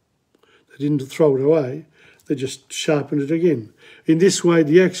 They didn't throw it away, they just sharpened it again. In this way,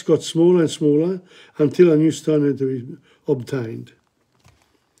 the axe got smaller and smaller until a new stone had to be obtained.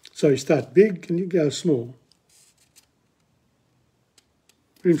 So you start big and you go small.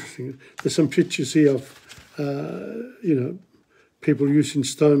 Interesting. There's some pictures here of, people using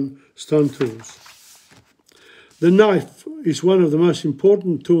stone tools. The knife is one of the most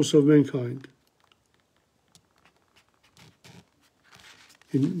important tools of mankind.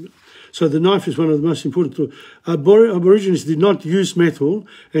 So the knife is one of the most important tools. Aborigines did not use metal,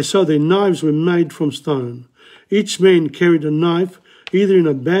 and so their knives were made from stone. Each man carried a knife either in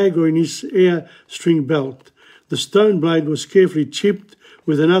a bag or in his air-string belt. The stone blade was carefully chipped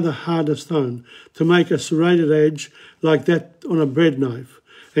with another harder stone to make a serrated edge like that on a bread knife,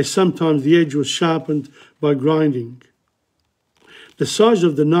 as sometimes the edge was sharpened by grinding. The size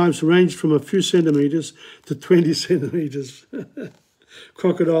of the knives ranged from a few centimetres to 20 centimetres.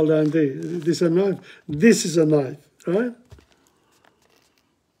 Crocodile Dundee. This is a knife. This is a knife, right?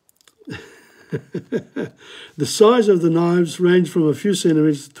 The size of the knives ranged from a few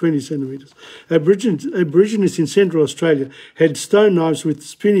centimetres to 20 centimetres. Aborigines in Central Australia had stone knives with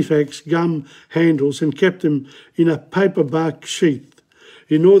spinifex gum handles and kept them in a paper bark sheath.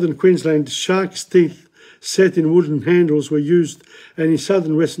 In northern Queensland, shark's teeth set in wooden handles were used, and in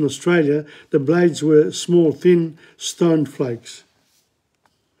southern Western Australia, the blades were small, thin stone flakes.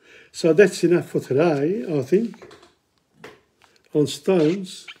 So that's enough for today, I think, on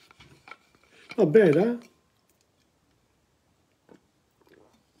stones. Not bad, huh?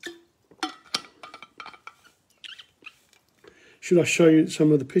 Should I show you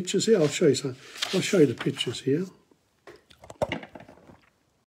some of the pictures here? I'll show you some. I'll show you the pictures here.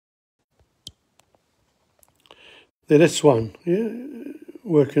 There, that's one, yeah,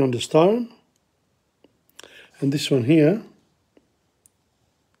 working on the stone. And this one here,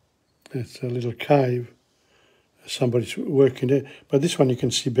 that's a little cave. Somebody's working there. But this one you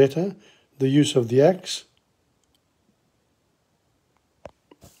can see better, the use of the axe.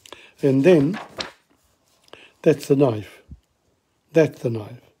 And then, that's the knife. That's the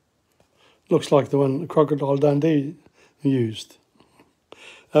knife. Looks like the one Crocodile Dundee used.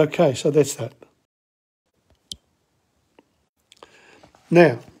 Okay, so that's that.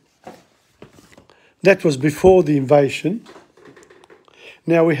 Now, that was before the invasion.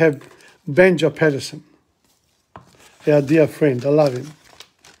 Now we have Benja Patterson, our dear friend. I love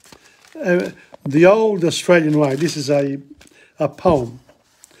him. The Old Australian Way. This is a poem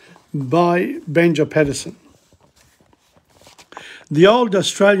by Benja Patterson. The old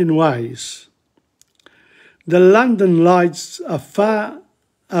Australian ways. The London lights are far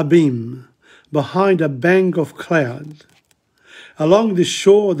abeam behind a bank of cloud. Along the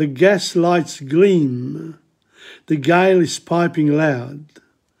shore the gas lights gleam. The gale is piping loud.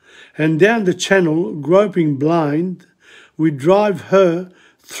 And down the channel, groping blind, we drive her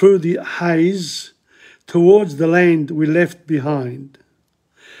through the haze towards the land we left behind.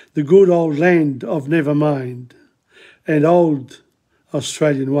 The good old land of Nevermind and old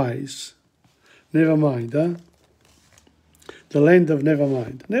Australian ways. Never mind, huh? The land of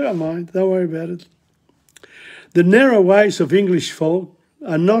Nevermind. Never mind, don't worry about it. The narrow ways of English folk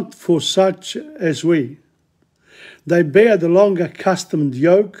are not for such as we. They bear the long accustomed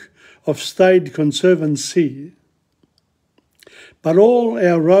yoke of staid conservancy. But all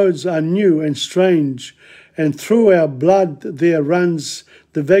our roads are new and strange, and through our blood there runs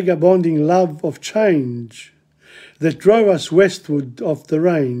the vagabonding love of change that drove us westward of the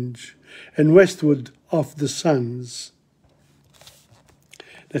range and westward of the suns.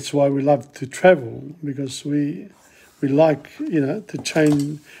 That's why we love to travel, because we like, to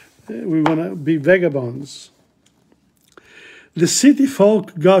change. We want to be vagabonds. The city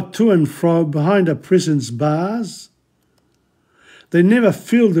folk go to and fro behind a prison's bars. They never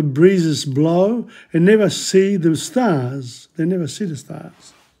feel the breezes blow and never see the stars. They never see the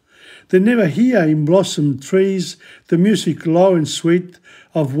stars. They never hear in blossomed trees the music low and sweet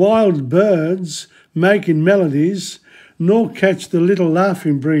of wild birds making melodies, nor catch the little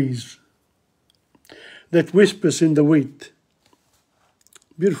laughing breeze that whispers in the wheat.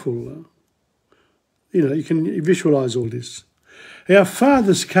 Beautiful. You can visualise all this. Our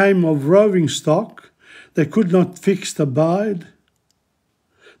fathers came of roving stock. They could not fixed abide.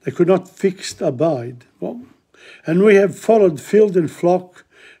 They could not fixed abide. Well, and we have followed field and flock,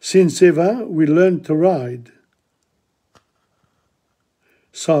 since ever we learned to ride.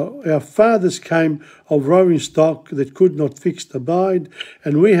 So our fathers came of rowing stock that could not fixed abide,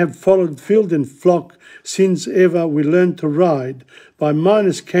 and we have followed field and flock since ever we learned to ride, by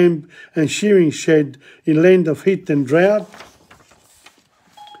miners' camp and shearing shed in land of heat and drought.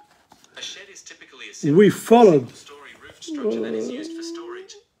 A shed is typically a We followed. single-story roofed structure that is used for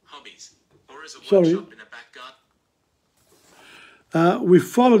storage, hobbies, or as a workshop in a back garden. We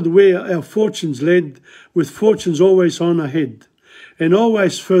followed where our fortunes led, with fortunes always on ahead, and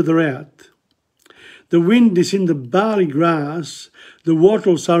always further out. The wind is in the barley grass, the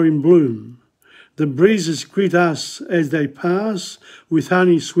wattles are in bloom. The breezes greet us as they pass with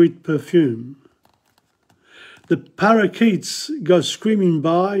honey-sweet perfume. The parakeets go screaming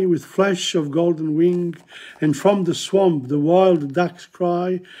by with flash of golden wing, and from the swamp the wild ducks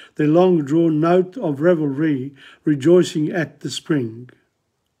cry their long-drawn note of revelry, rejoicing at the spring.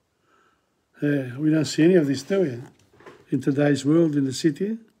 We don't see any of this, do we? In today's world, in the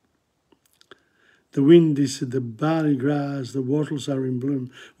city. The wind is the barley grass, the wattles are in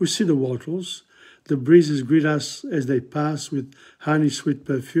bloom. We see the wattles. The breezes greet us as they pass with honey-sweet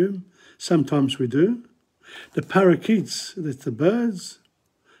perfume. Sometimes we do. The parakeets, that's the birds,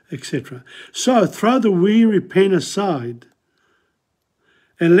 etc. So throw the weary pen aside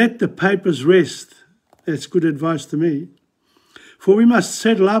and let the papers rest. That's good advice to me. For we must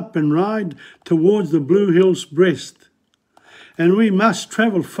settle up and ride towards the blue hill's breast. And we must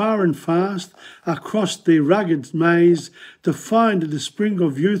travel far and fast across the rugged maze to find the spring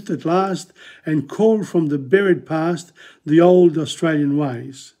of youth at last and call from the buried past the old Australian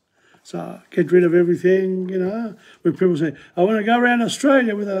ways. So get rid of everything, you know. When people say, I want to go around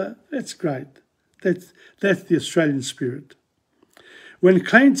Australia with a... That's great. That's the Australian spirit. When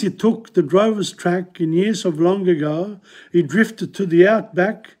Clancy took the drover's track in years of long ago, he drifted to the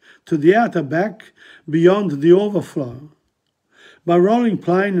outback, to the outer back, beyond the overflow. By rolling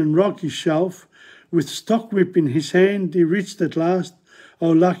plain and rocky shelf, with stockwhip in his hand, he reached at last, oh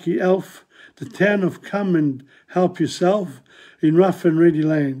lucky elf, the town of Come and Help Yourself in rough and ready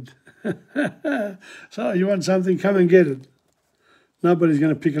land. So you want something, come and get it. Nobody's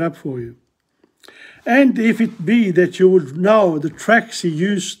going to pick it up for you. And if it be that you would know the tracks he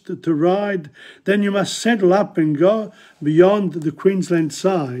used to ride, then you must settle up and go beyond the Queensland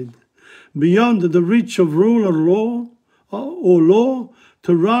side, beyond the reach of rule or law,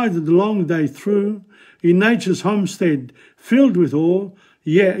 to ride the long day through in nature's homestead filled with awe.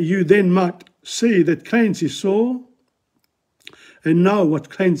 Yeah, you then might see that Clancy saw and know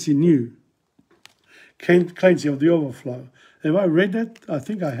what Clancy knew. Clancy of the Overflow. Have I read that? I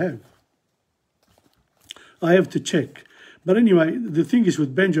think I have. I have to check. But anyway, the thing is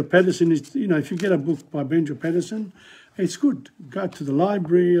with Benjo Patterson is, you know, if you get a book by Benjo Patterson, it's good. Go to the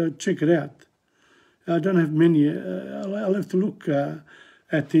library, check it out. I don't have many. I'll have to look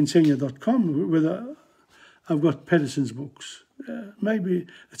at Insegna.com whether I've got Patterson's books. Maybe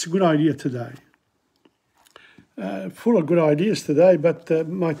it's a good idea today. Full of good ideas today, but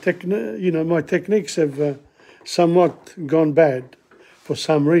my techniques have somewhat gone bad for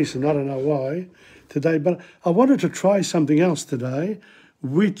some reason. I don't know why today, but I wanted to try something else today,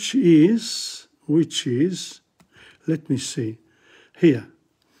 which is, let me see, here.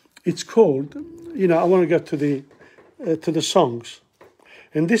 It's called, you know, I want to go to the songs,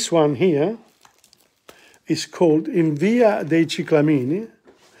 and this one here is called In Via dei Ciclamini,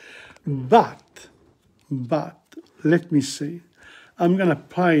 but let me see. I'm going to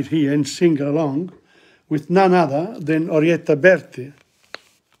play it here and sing along with none other than Orietta Berti.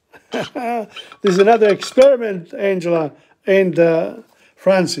 There's another experiment, Angela and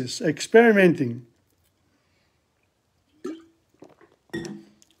Francis, experimenting.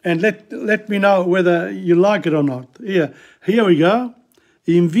 And let me know whether you like it or not. Here we go.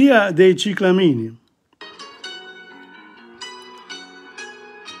 In Via dei Ciclamini.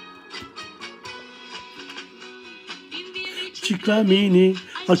 Ciclamini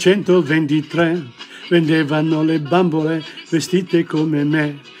al 123 vendevano le bambole vestite come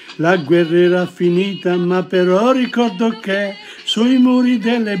me. La guerra era finita, ma però ricordo che sui muri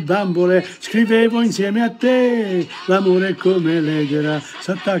delle bambole scrivevo insieme a te. L'amore come l'edera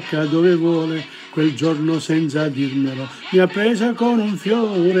s'attacca dove vuole, quel giorno senza dirmelo mi ha presa con un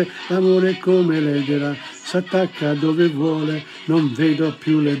fiore. L'amore come l'edera s'attacca dove vuole, non vedo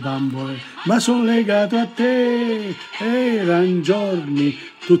più le bambole, ma son legato a te. Erano giorni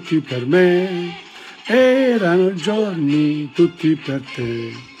tutti per me, erano giorni tutti per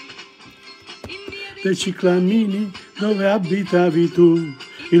te. Dei Ciclamini dove abitavi tu,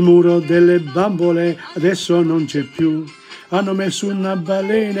 il muro delle bambole adesso non c'è più. hanno messo una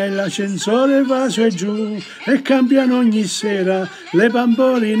balena e l'ascensore va su e giù e cambiano ogni sera le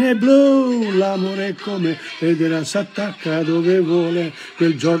bamboline blu. L'amore è come l'edera, s'attacca dove vuole,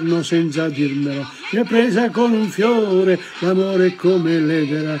 quel giorno senza dirmelo mi ha presa con un fiore. L'amore è come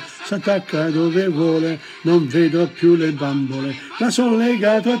l'edera, s'attacca dove vuole, non vedo più le bambole, ma son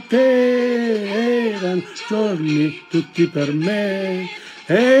legato a te. Erano giorni tutti per me,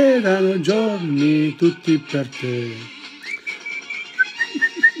 erano giorni tutti per te.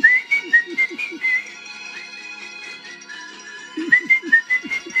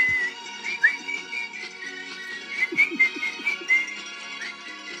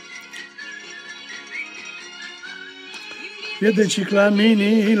 Via dei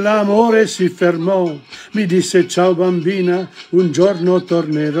Ciclamini l'amore si fermò, mi disse ciao bambina, un giorno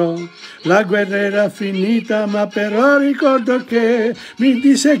tornerò. La guerra era finita ma però ricordo che mi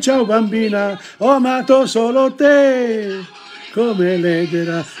disse ciao bambina, ho amato solo te. Come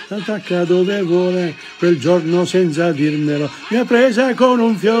l'edera, attacca dove vuole, quel giorno senza dirmelo mi ha presa con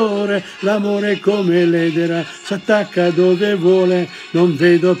un fiore. L'amore è come l'edera, s'attacca dove vuole, non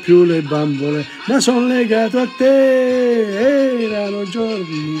vedo più le bambole, ma son legato a te. Erano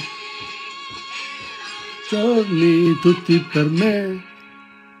giorni, giorni tutti per me.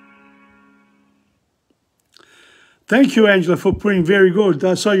 Thank you, Angela, for putting very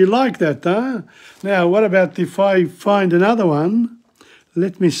good. So you like that, huh? Now, what about if I find another one?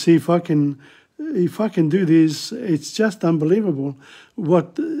 Let me see if I can do this. It's just unbelievable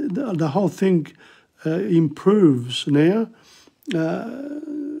what the whole thing improves now.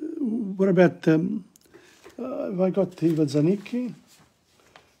 What about, have I got Iva Zanicki?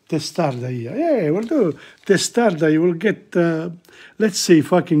 Testarda io. Yeah, we'll do Testarda. You will get, let's see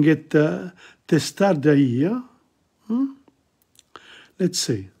if I can get Testarda io. Let's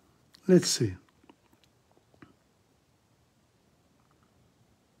see. It's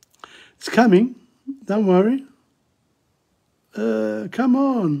coming. Don't worry. Come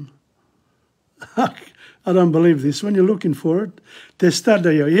on. I don't believe this. When you're looking for it,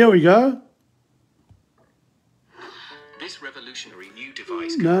 Testarda io. Here we go. This revolutionary new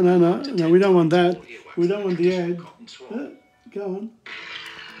device. No. We don't want that. We don't want the ad. Go on.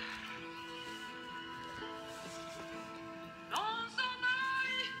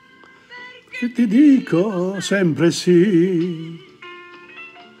 Che ti dico sempre sì,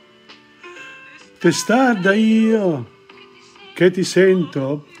 testarda io, che ti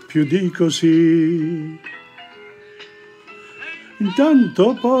sento più di così.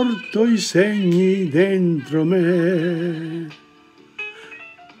 Intanto porto i segni dentro me,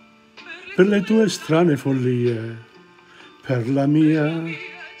 per le tue strane follie, per la mia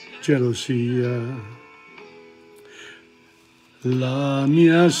gelosia. La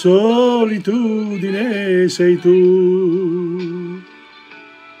mia solitudine sei tu,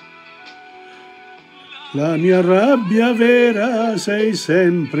 la mia rabbia vera sei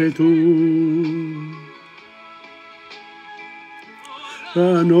sempre tu.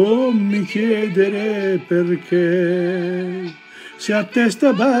 Ma non mi chiedere perché, se a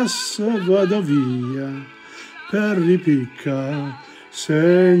testa bassa vado via per ripicca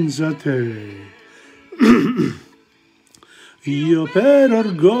senza te. Io per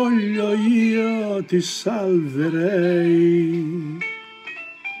orgoglio io ti salverei,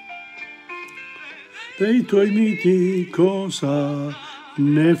 dei tuoi miti cosa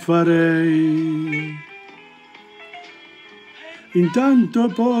ne farei? Intanto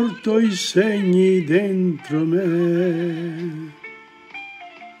porto i segni dentro me,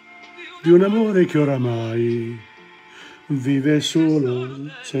 di un amore che oramai vive solo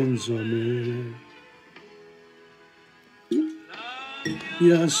senza me.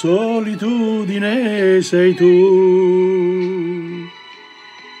 Mia solitudine sei tu,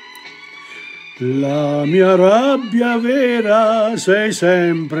 la mia rabbia vera sei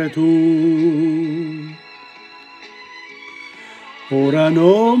sempre tu. Ora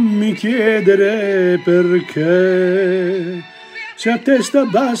non mi chiedere perché, se a testa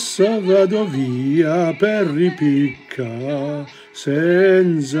bassa vado via per ripicca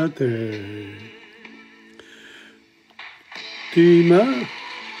senza te. Even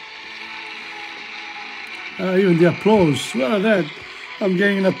the applause, well, that, I'm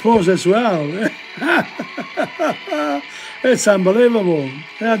getting applause as well. It's unbelievable.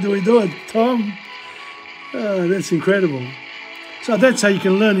 How do we do it, Tom? That's incredible. So that's how you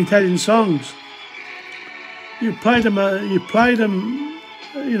can learn Italian songs. You play them,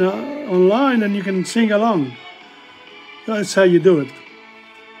 online, and you can sing along. That's how you do it.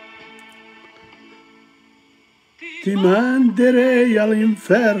 Ti manderei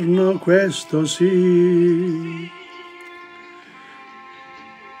all'inferno, questo sì,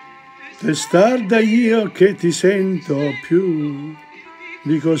 Testarda io che ti sento più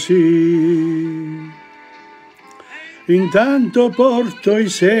di così. Intanto porto i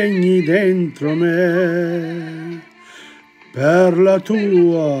segni dentro me per la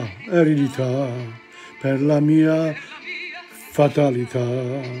tua eredità, per la mia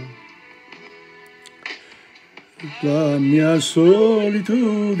fatalità. La mia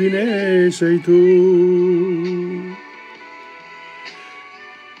solitudine sei tu,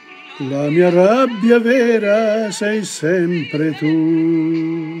 la mia rabbia vera sei sempre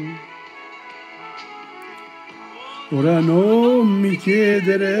tu. Ora non mi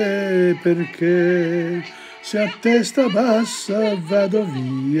chiedere perché, se a testa bassa vado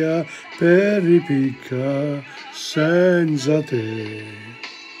via per ripicca senza te.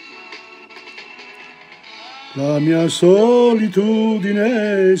 La mia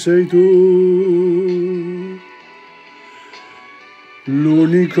solitudine sei tu,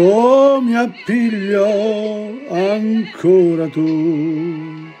 l'unico mi appiglio ancora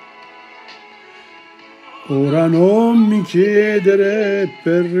tu. Ora non mi chiedere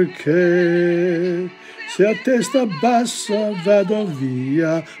perché, se a testa bassa vado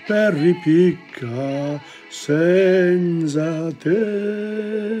via per ripicca senza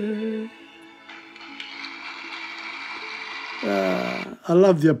te. I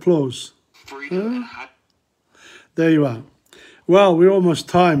love the applause. There you are. Well, we're almost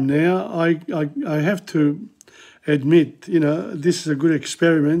time now. I have to admit, you know, this is a good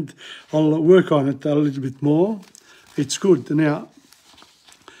experiment. I'll work on it a little bit more. It's good. Now,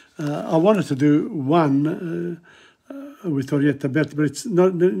 I wanted to do one with Orietta Berti, but it's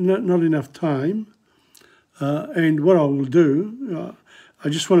not enough time. And what I will do, I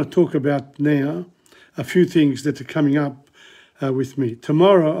just want to talk about now a few things that are coming up with me.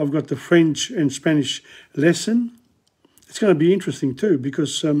 Tomorrow I've got the French and Spanish lesson. It's going to be interesting too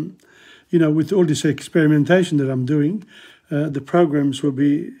because, you know, with all this experimentation that I'm doing, the programs will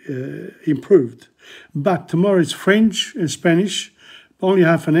be improved. But tomorrow it's French and Spanish, only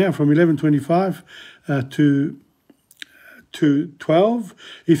half an hour from 11:25 to 12.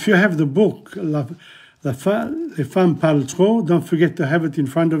 If you have the book, Les Femmes Parlent Trop, don't forget to have it in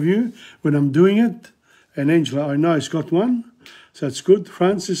front of you when I'm doing it. And Angela, I know, has got one. So it's good.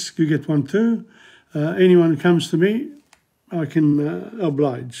 Francis, you get one too. Anyone who comes to me, I can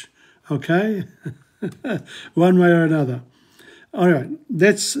oblige. Okay? One way or another. All right,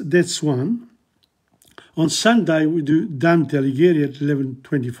 that's one. On Sunday, we do Dante Alighieri at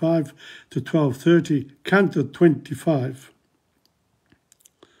 11:25 to 12:30. Canto 25.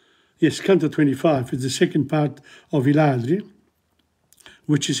 Yes, Canto 25 is the second part of I Ladri,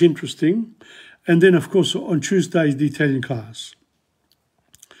 which is interesting. And then, of course, on Tuesday is the Italian class.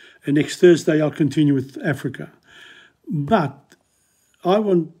 And next Thursday, I'll continue with Africa. But I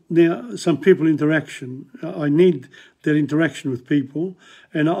want now some people interaction. I need that interaction with people.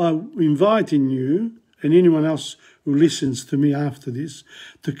 And I'm inviting you and anyone else who listens to me after this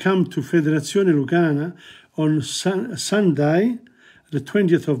to come to Federazione Lucana on Sunday, the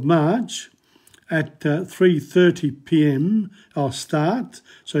 20th of March, at 3:30 p.m. I'll start,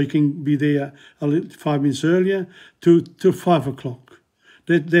 so you can be there 5 minutes earlier to 5 o'clock.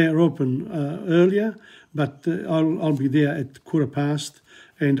 They're open earlier, but I'll be there at 15:15,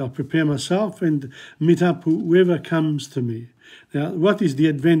 and I'll prepare myself and meet up whoever comes to me. Now, what is the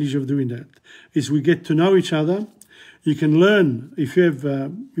advantage of doing that? Is we get to know each other. You can learn. If you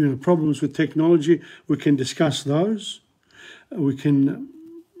have problems with technology, we can discuss those. We can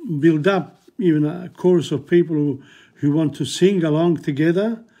build up even a chorus of people who want to sing along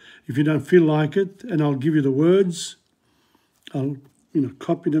together. If you don't feel like it, and I'll give you the words, I'll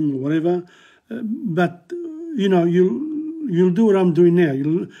copy them or whatever. But you'll do what I'm doing now.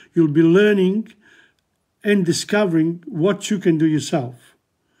 You'll be learning and discovering what you can do yourself.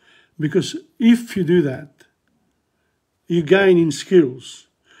 Because if you do that, you gain in skills,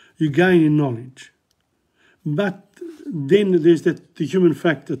 you gain in knowledge. But then there's the human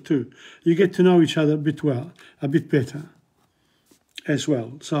factor too. You get to know each other a bit better as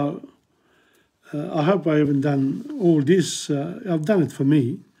well. So I hope I haven't done all this. I've done it for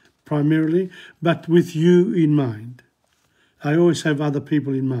me primarily, but with you in mind. I always have other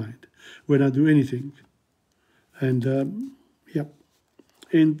people in mind when I do anything. And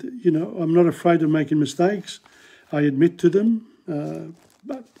and I'm not afraid of making mistakes. I admit to them,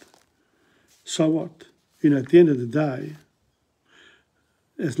 but so what? At the end of the day,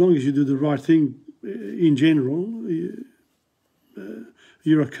 as long as you do the right thing in general,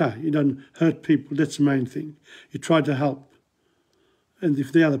 you're okay. You don't hurt people. That's the main thing. You try to help. And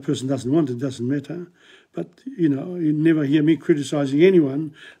if the other person doesn't want it, doesn't matter. But, you know, you never hear me criticising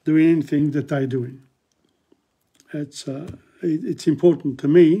anyone doing anything that they're doing. It's important to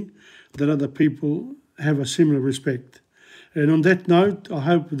me that other people have a similar respect. And on that note, I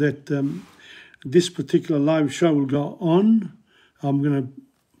hope that this particular live show will go on. I'm going to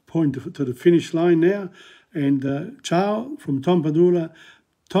point to the finish line now. And ciao from Tom Padula,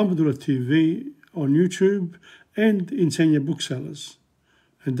 TomPadulaTV on YouTube, and Insegna Booksellers.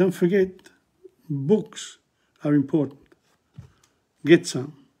 And don't forget, books are important. Get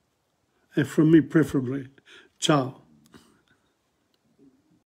some. And from me preferably. Ciao.